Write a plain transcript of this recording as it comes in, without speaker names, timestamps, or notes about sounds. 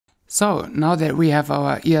So now that we have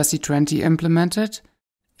our ERC-20 implemented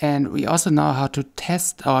and we also know how to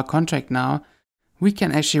test our contract now, we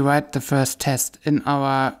can actually write the first test in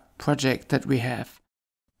our project that we have.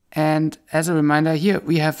 And as a reminder, here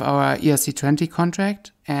we have our ERC-20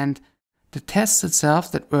 contract, and the tests itself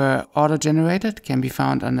that were auto-generated can be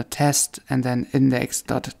found under test and then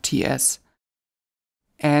index.ts.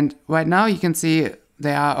 And right now you can see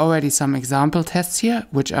there are already some example tests here,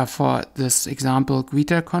 which are for this example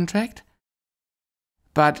greeter contract.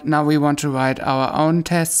 But now we want to write our own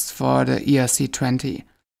tests for the ERC-20.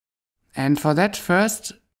 And for that,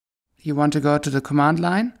 first, you want to go to the command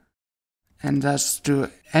line and just do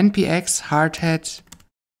npx hardhat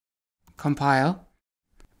compile,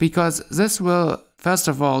 because this will, first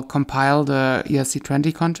of all, compile the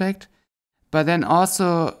ERC-20 contract, but then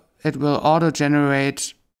also it will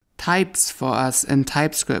auto-generate types for us in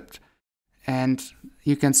TypeScript. And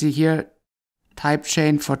you can see here, type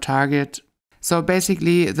chain for target. So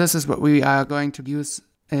basically, this is what we are going to use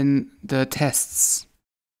in the tests.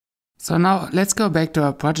 So now let's go back to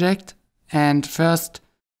our project. And first,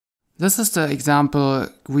 this is the example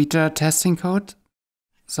greeter testing code.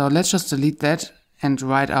 So let's just delete that and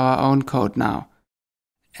write our own code now.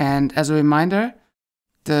 And as a reminder,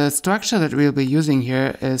 the structure that we'll be using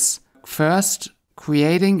here is first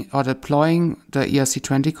creating or deploying the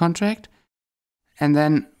ERC-20 contract. And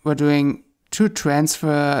then we're doing 2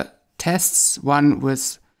 transfer tests, one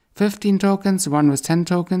with 15 tokens, one with 10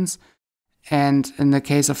 tokens. And in the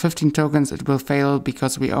case of 15 tokens, it will fail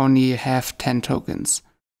because we only have 10 tokens.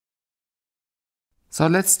 So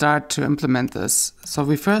let's start to implement this. So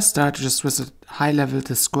we first start just with a high-level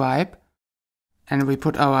describe, and we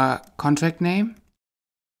put our contract name.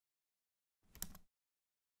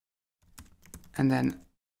 And then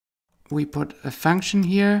we put a function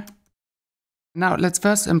here. Now let's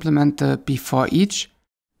first implement the before each,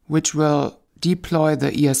 which will deploy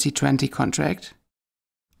the ERC-20 contract.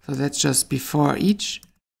 So that's just before each.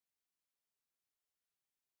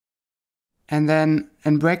 And then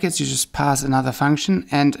in brackets, you just pass another function.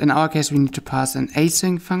 And in our case, we need to pass an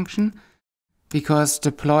async function, because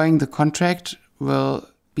deploying the contract will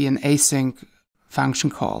be an async function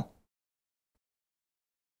call.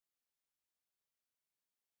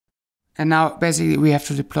 And now basically we have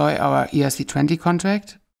to deploy our ERC-20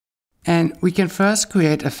 contract. And we can first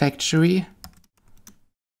create a factory.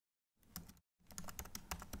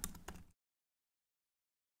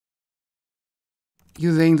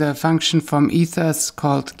 Using the function from ethers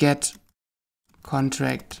called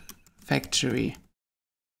getContractFactory.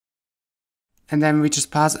 And then we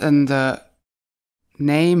just pass in the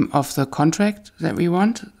name of the contract that we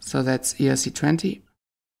want. So that's ERC-20.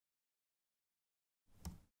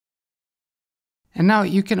 And now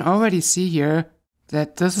you can already see here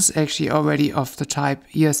that this is actually already of the type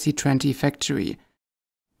ERC-20 factory,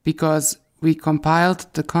 because we compiled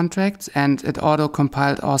the contracts and it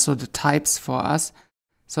auto-compiled also the types for us.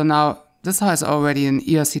 So now this has already an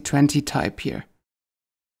ERC-20 type here.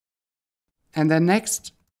 And then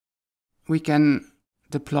next, we can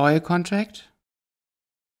deploy a contract.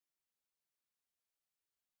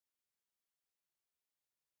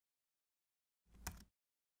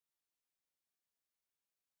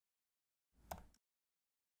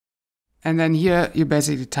 And then here you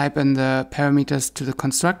basically type in the parameters to the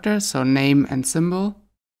constructor, so name and symbol.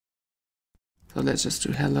 So let's just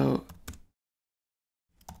do hello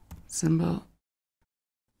symbol.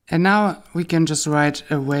 And now we can just write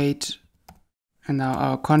await, and now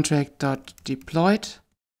our contract.deployed.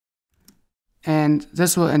 And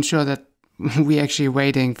this will ensure that we're actually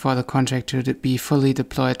waiting for the contract to be fully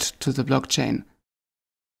deployed to the blockchain.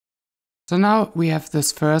 So now we have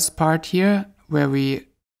this first part here where we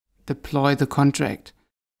deploy the contract.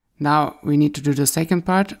 Now we need to do the second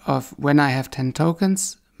part of when I have 10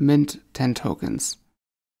 tokens, mint 10 tokens.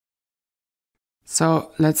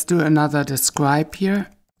 So let's do another describe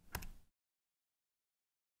here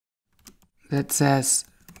that says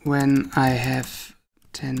when I have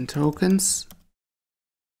 10 tokens.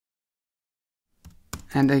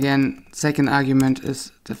 And again, second argument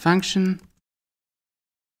is the function,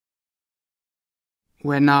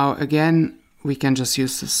 where now again we can just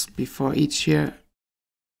use this before each here.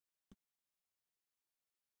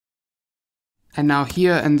 And now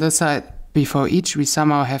here in this side, before each, we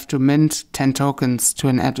somehow have to mint 10 tokens to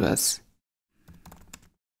an address.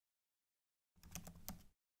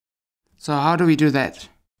 So how do we do that?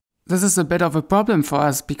 This is a bit of a problem for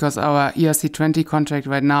us because our ERC-20 contract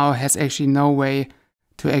right now has actually no way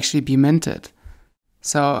to actually be minted.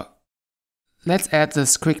 So let's add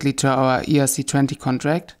this quickly to our ERC-20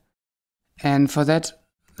 contract. And for that,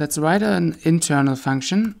 let's write an internal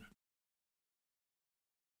function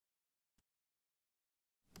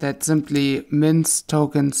that simply mints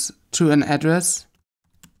tokens to an address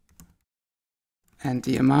and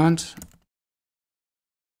the amount.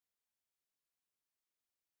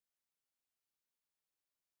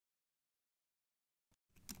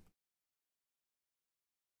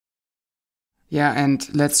 Yeah, and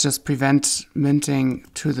let's just prevent minting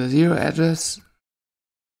to the 0 address.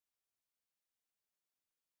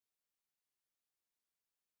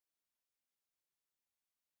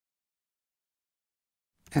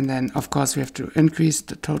 And then, of course, we have to increase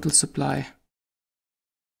the total supply.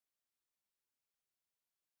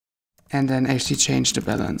 And then actually change the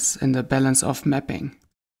balance in the balance of mapping.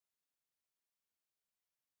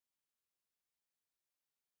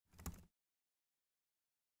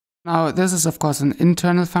 Now, this is of course an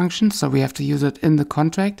internal function, so we have to use it in the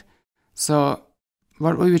contract. So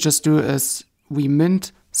what we would just do is we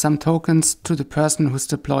mint some tokens to the person who's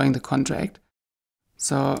deploying the contract.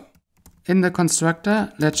 So in the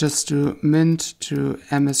constructor, let's just do mint to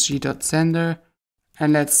msg.sender,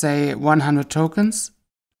 and let's say 100 tokens.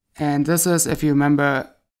 And this is, if you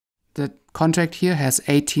remember, the contract here has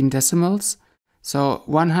 18 decimals. So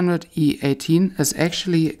 100E18 is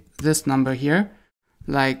actually this number here,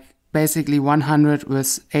 like basically 100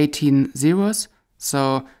 with 18 zeros.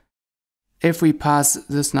 So if we pass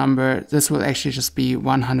this number, this will actually just be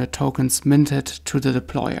 100 tokens minted to the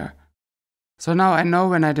deployer. So now I know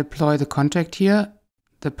when I deploy the contract here,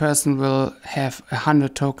 the person will have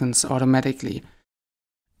 100 tokens automatically.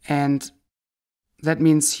 And that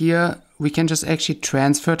means here we can just actually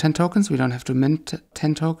transfer 10 tokens. We don't have to mint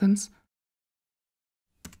 10 tokens.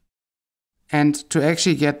 And to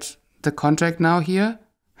actually get the contract now here,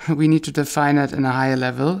 we need to define it in a higher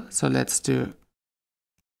level. So let's do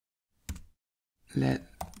let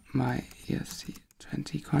my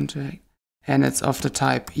ERC-20 contract, and it's of the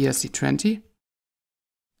type ERC-20.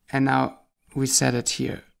 And now we set it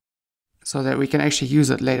here so that we can actually use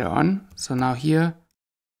it later on. So now here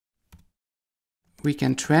we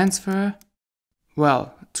can transfer,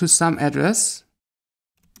 well, to some address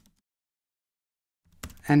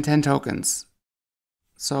and 10 tokens.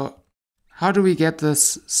 So how do we get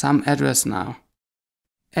this some address now?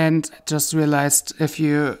 And just realized if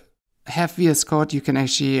you have VS Code, you can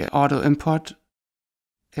actually auto import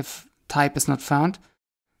if type is not found.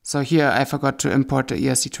 So here I forgot to import the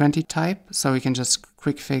ERC-20 type, so we can just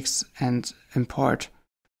quick fix and import.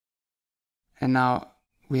 And now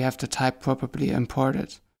we have the type properly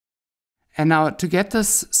imported. And now to get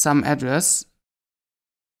this some address,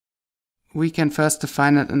 we can first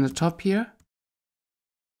define it in the top here.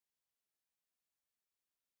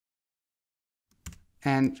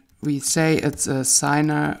 And we say it's a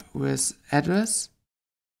signer with address,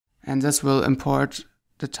 and this will import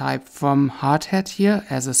the type from hardhat here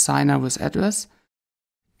as a signer with address.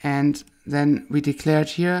 And then we declare it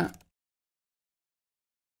here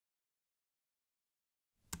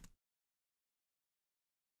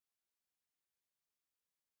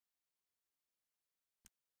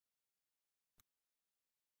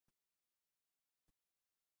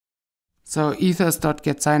so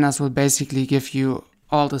ethers.getSigners will basically give you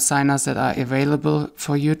all the signers that are available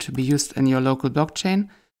for you to be used in your local blockchain.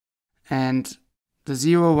 And the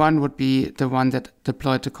 01 would be the one that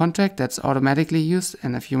deployed the contract, that's automatically used.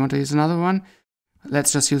 And if you want to use another one,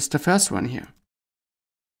 let's just use the first one here.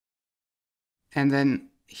 And then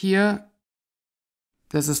here,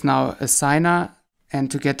 this is now a signer,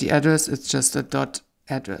 and to get the address, it's just a dot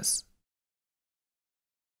address.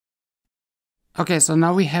 Okay, so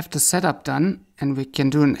now we have the setup done, and we can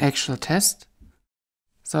do an actual test.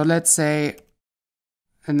 So let's say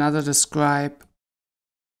another describe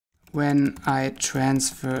when I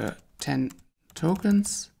transfer 10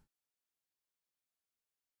 tokens.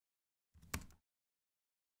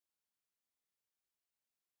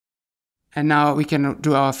 And now we can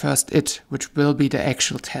do our first it, which will be the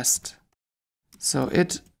actual test. So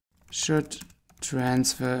it should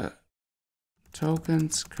transfer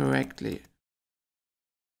tokens correctly.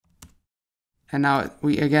 And now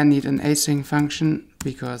we again need an async function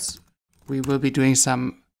because we will be doing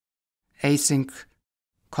some async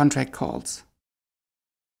contract calls.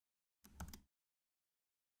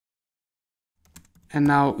 And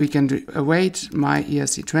now we can do await my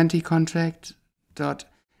ERC-20 contract dot.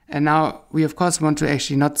 And now we of course want to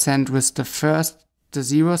actually not send with the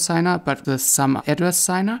 0 signer, but the some address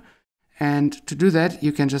signer. And to do that,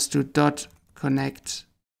 you can just do dot connect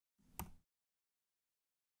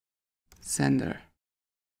sender.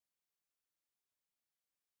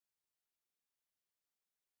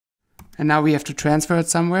 And now we have to transfer it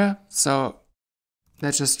somewhere. So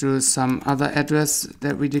let's just do some other address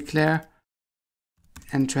that we declare.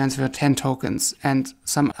 and transfer 10 tokens. And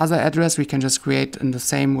some other address we can just create in the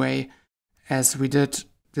same way as we did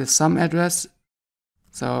the sum address.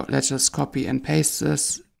 So let's just copy and paste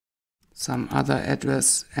this, some other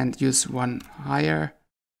address, and use one higher.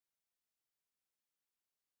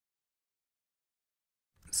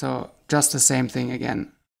 So just the same thing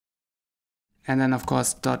again. And then of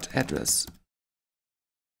course dot address.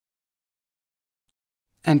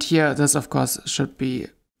 And here this of course should be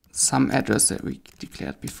some address that we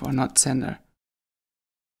declared before, not sender.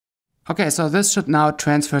 Okay, so this should now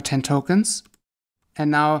transfer 10 tokens.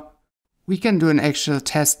 And now we can do an actual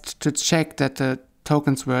test to check that the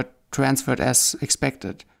tokens were transferred as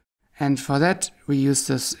expected. And for that, we use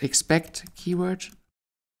this expect keyword.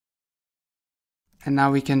 And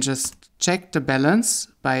now we can just check the balance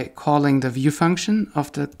by calling the view function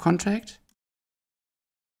of the contract.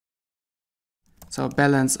 So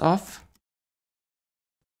balance of.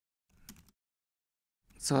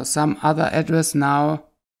 So some other address now.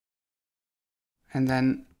 And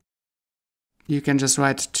then you can just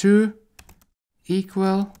write 2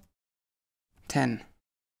 equal 10.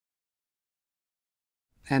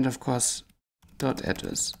 And of course, dot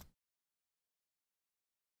address.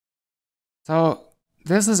 So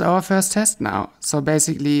this is our first test now. So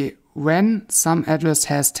basically, when some address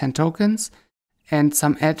has 10 tokens and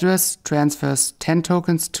some address transfers 10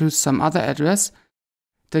 tokens to some other address,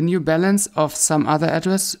 the new balance of some other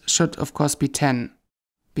address should of course be 10.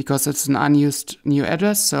 Because it's an unused new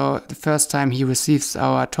address, so the first time he receives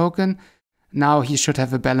our token, now he should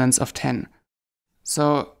have a balance of 10.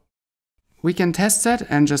 So we can test that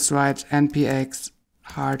and just write npx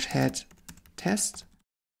hardhat test.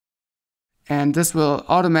 And this will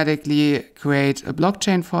automatically create a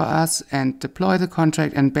blockchain for us and deploy the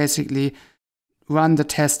contract and basically run the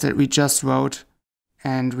test that we just wrote,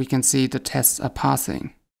 and we can see the tests are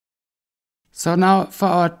passing. So now for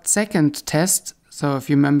our second test, so if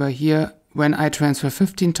you remember here, when I transfer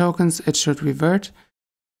 15 tokens, it should revert.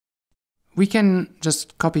 We can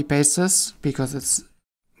just copy paste this because it's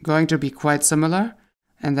going to be quite similar.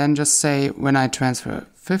 And then just say when I transfer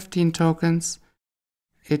 15 tokens,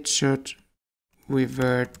 it should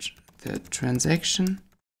revert the transaction.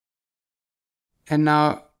 And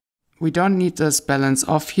now we don't need this balance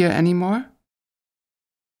off here anymore.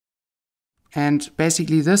 And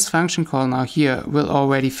basically this function call now here will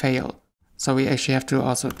already fail. So we actually have to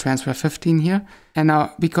also transfer 15 here. And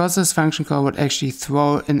now, because this function call would actually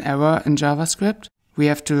throw an error in JavaScript, we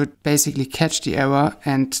have to basically catch the error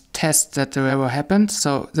and test that the error happened.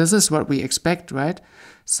 So this is what we expect, right?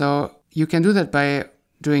 So you can do that by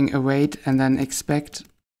doing await and then expect.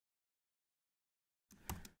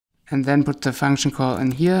 And then put the function call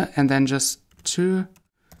in here and then just to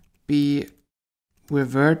be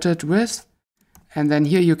reverted with. And then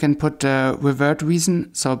here you can put the revert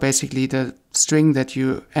reason, so basically the string that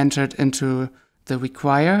you entered into the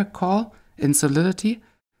require call in Solidity.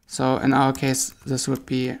 So in our case, this would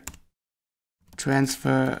be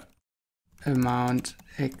transfer amount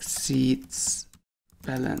exceeds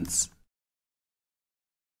balance.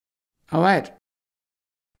 All right.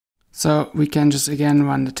 So we can just again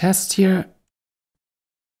run the test here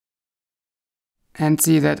and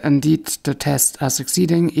see that indeed the tests are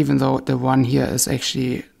succeeding, even though the one here is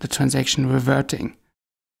actually the transaction reverting.